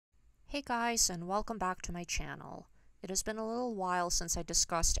Hey guys, and welcome back to my channel. It has been a little while since I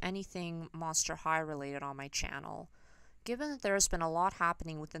discussed anything Monster High related on my channel. Given that there has been a lot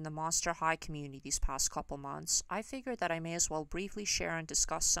happening within the Monster High community these past couple months, I figured that I may as well briefly share and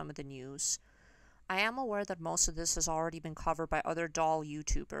discuss some of the news. I am aware that most of this has already been covered by other doll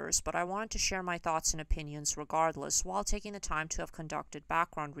YouTubers, but I wanted to share my thoughts and opinions regardless while taking the time to have conducted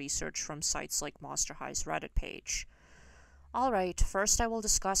background research from sites like Monster High's Reddit page. Alright, first I will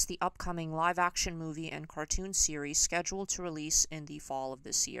discuss the upcoming live-action movie and cartoon series scheduled to release in the fall of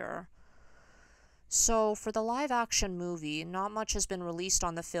this year. So, for the live-action movie, not much has been released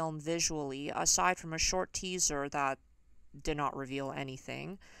on the film visually, aside from a short teaser that did not reveal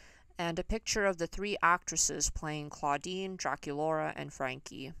anything, and a picture of the three actresses playing Claudine, Draculaura, and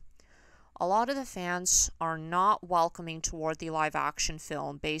Frankie. A lot of the fans are not welcoming toward the live-action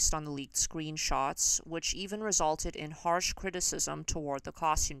film based on the leaked screenshots, which even resulted in harsh criticism toward the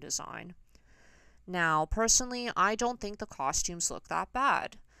costume design. Now, personally, I don't think the costumes look that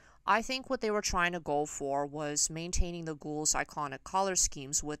bad. I think what they were trying to go for was maintaining the ghouls' iconic color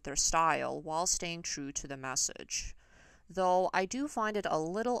schemes with their style while staying true to the message. Though I do find it a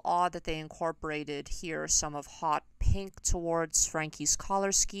little odd that they incorporated here some of hot pink towards Frankie's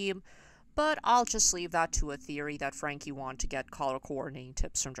color scheme, but I'll just leave that to a theory that Frankie wanted to get color coordinating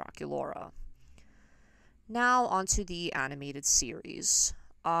tips from Draculaura. Now onto the animated series.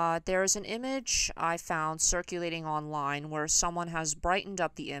 There's an image I found circulating online where someone has brightened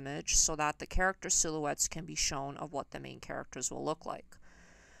up the image so that the character silhouettes can be shown of what the main characters will look like.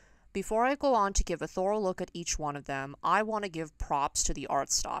 Before I go on to give a thorough look at each one of them, I want to give props to the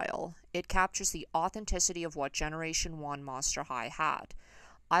art style. It captures the authenticity of what Generation 1 Monster High had.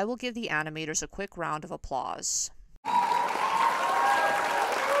 I will give the animators a quick round of applause.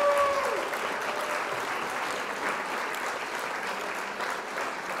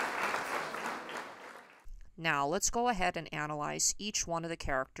 Now, let's go ahead and analyze each one of the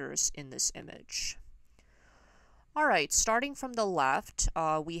characters in this image. Alright, starting from the left,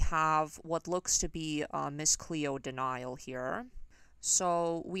 we have what looks to be Miss Cleo Denial here.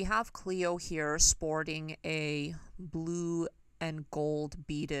 So, we have Cleo here sporting a blue and gold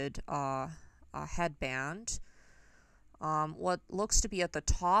beaded headband. What looks to be at the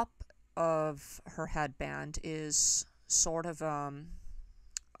top of her headband is sort of a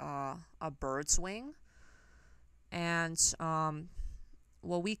bird's wing. And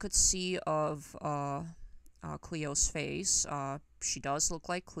what we could see of Cleo's face, she does look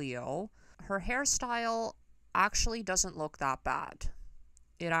like Cleo. Her hairstyle actually doesn't look that bad.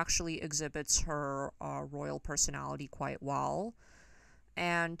 It actually exhibits her royal personality quite well.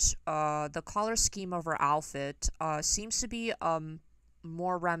 And the color scheme of her outfit seems to be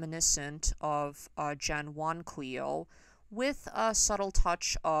more reminiscent of Gen 1 Cleo, with a subtle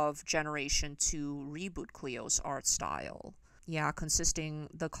touch of Generation 2 reboot Cleo's art style. Yeah,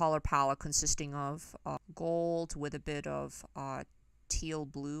 the color palette consisting of gold with a bit of teal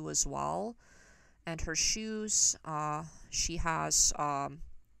blue as well. And her shoes, she has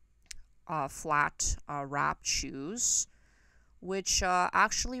flat wrapped shoes, which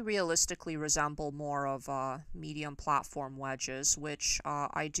actually realistically resemble more of medium platform wedges, which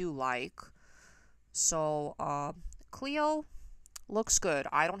I do like. So Cleo looks good.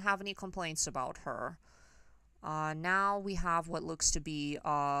 I don't have any complaints about her. Now we have what looks to be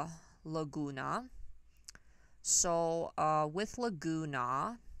Laguna. So with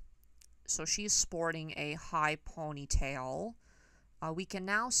Laguna, so she's sporting a high ponytail. We can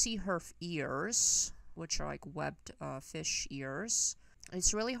now see her ears, which are like webbed fish ears.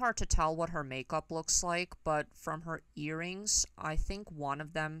 It's really hard to tell what her makeup looks like, but from her earrings, I think one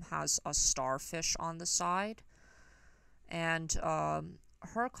of them has a starfish on the side. And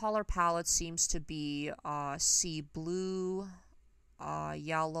her color palette seems to be sea blue,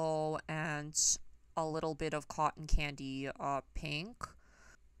 yellow, and a little bit of cotton candy pink.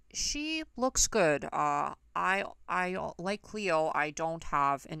 She looks good. I like Cleo, I don't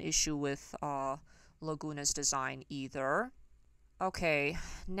have an issue with Laguna's design either. Okay,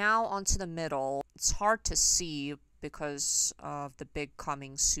 now onto the middle. It's hard to see because of the big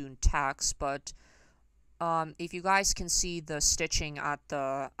coming soon text, but if you guys can see the stitching at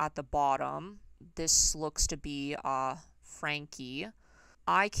the bottom, this looks to be Frankie.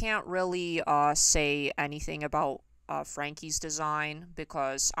 I can't really say anything about Frankie's design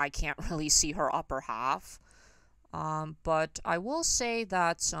because I can't really see her upper half. But I will say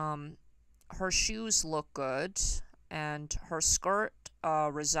that her shoes look good, and her skirt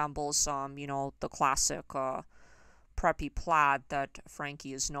resembles the classic preppy plaid that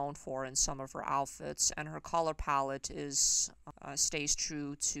Frankie is known for in some of her outfits, and her color palette stays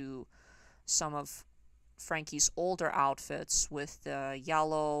true to some of Frankie's older outfits with the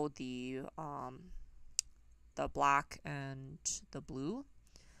yellow, the black, and the blue.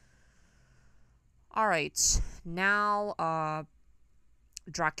 Alright, now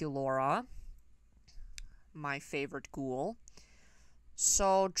Draculaura, my favorite ghoul.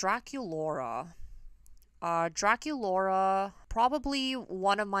 So Draculaura, probably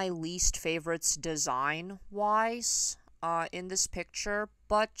one of my least favorites design-wise in this picture,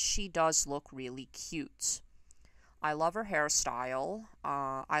 but she does look really cute. I love her hairstyle.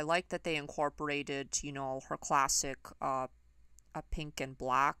 I like that they incorporated, her classic pink and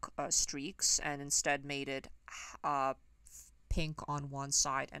black streaks, and instead made it pink on one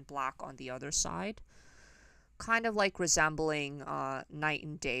side and black on the other side. Kind of like resembling Night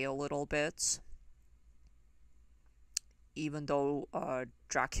and Day a little bit. Even though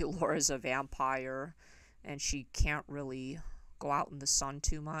Draculaura is a vampire and she can't really go out in the sun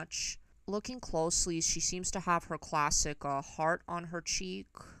too much. Looking closely, she seems to have her classic heart on her cheek.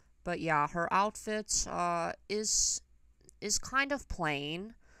 But yeah, her outfit is kind of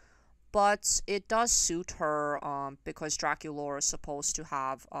plain, but it does suit her because Draculaura is supposed to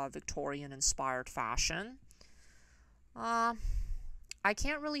have Victorian-inspired fashion. I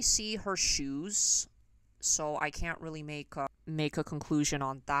can't really see her shoes, so I can't really make a conclusion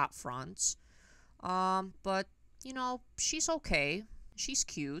on that front. But she's okay. She's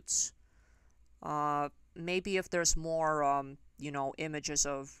cute. Maybe if there's more images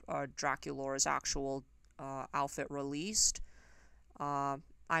of Draculaura's actual outfit released,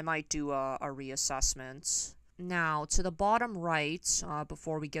 I might do a reassessment. Now, to the bottom right,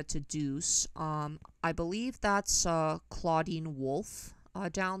 before we get to Deuce, I believe that's Claudine Wolfe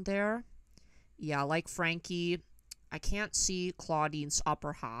down there. Yeah, like Frankie, I can't see Claudine's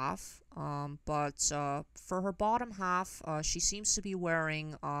upper half, but for her bottom half, she seems to be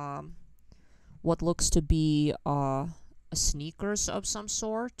wearing what looks to be sneakers of some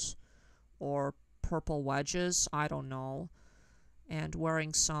sort, or purple wedges, I don't know, and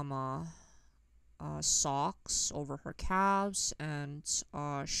wearing some socks over her calves and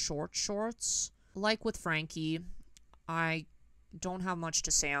short shorts. Like with Frankie, I don't have much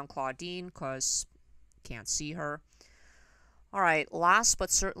to say on Claudine because can't see her. Alright, last but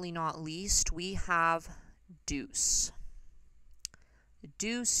certainly not least, we have Deuce.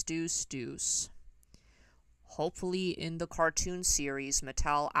 Deuce. Hopefully in the cartoon series,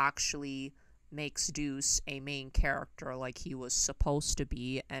 Mattel actually makes Deuce a main character like he was supposed to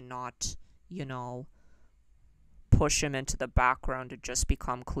be, and not, push him into the background to just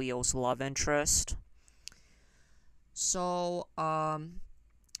become Cleo's love interest. So,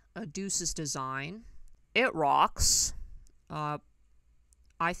 Deuce's design, it rocks.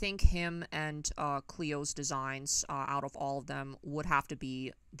 I think him and Cleo's designs, out of all of them, would have to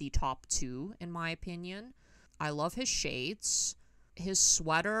be the top two, in my opinion. I love his shades. His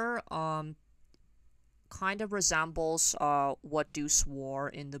sweater kind of resembles what Deuce wore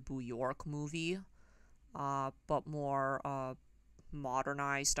in the Boo York movie, but more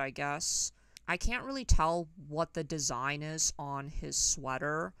modernized, I guess. I can't really tell what the design is on his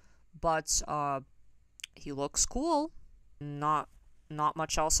sweater, but he looks cool. Not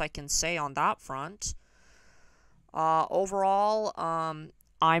much else I can say on that front. Overall,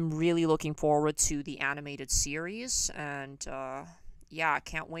 I'm really looking forward to the animated series, and yeah, I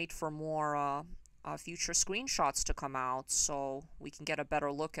can't wait for more future screenshots to come out so we can get a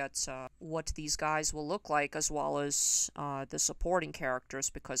better look at what these guys will look like, as well as the supporting characters,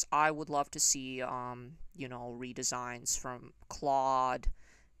 because I would love to see redesigns from Claude,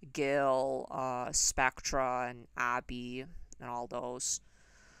 Gil, Spectra, and Abby, and all those.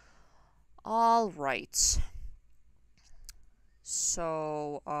 Alright.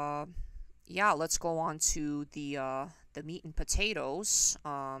 So, yeah, let's go on to the meat and potatoes,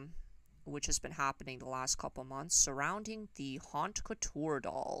 which has been happening the last couple months, surrounding the Haunte Couture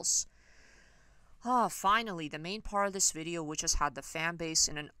dolls. Finally, the main part of this video, which has had the fan base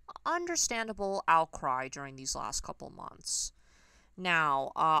in an understandable outcry during these last couple months.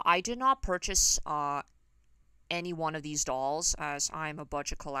 Now, I did not purchase any one of these dolls, as I'm a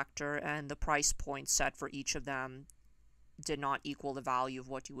budget collector, and the price point set for each of them did not equal the value of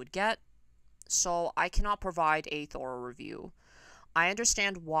what you would get, so I cannot provide a thorough review. I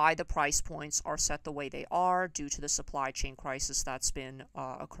understand why the price points are set the way they are due to the supply chain crisis that's been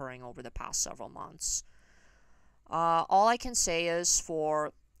occurring over the past several months. All I can say is,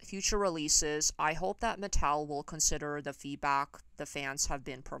 for future releases, I hope that Mattel will consider the feedback the fans have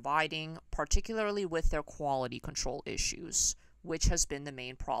been providing, particularly with their quality control issues, which has been the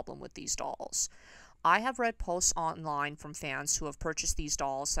main problem with these dolls. I have read posts online from fans who have purchased these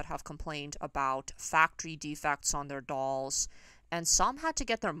dolls that have complained about factory defects on their dolls, and some had to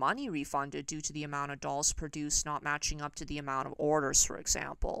get their money refunded due to the amount of dolls produced not matching up to the amount of orders, for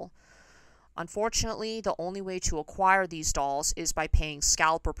example. Unfortunately, the only way to acquire these dolls is by paying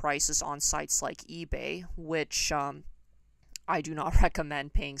scalper prices on sites like eBay, which I do not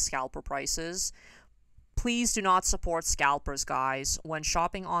recommend paying scalper prices. Please do not support scalpers, guys. When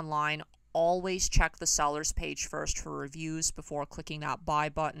shopping online, always check the seller's page first for reviews before clicking that buy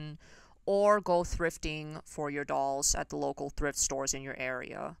button, or go thrifting for your dolls at the local thrift stores in your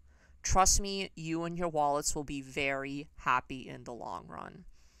area. Trust me, you and your wallets will be very happy in the long run.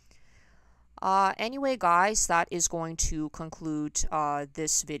 Anyway, guys, that is going to conclude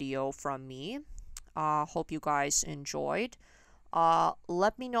this video from me. Hope you guys enjoyed.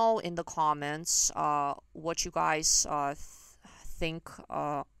 Let me know in the comments what you guys think,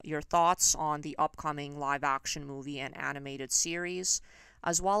 your thoughts on the upcoming live action movie and animated series,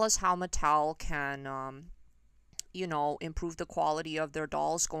 as well as how Mattel can, improve the quality of their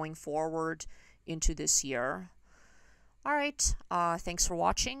dolls going forward into this year. Alright, thanks for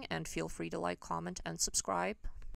watching, and feel free to like, comment, and subscribe.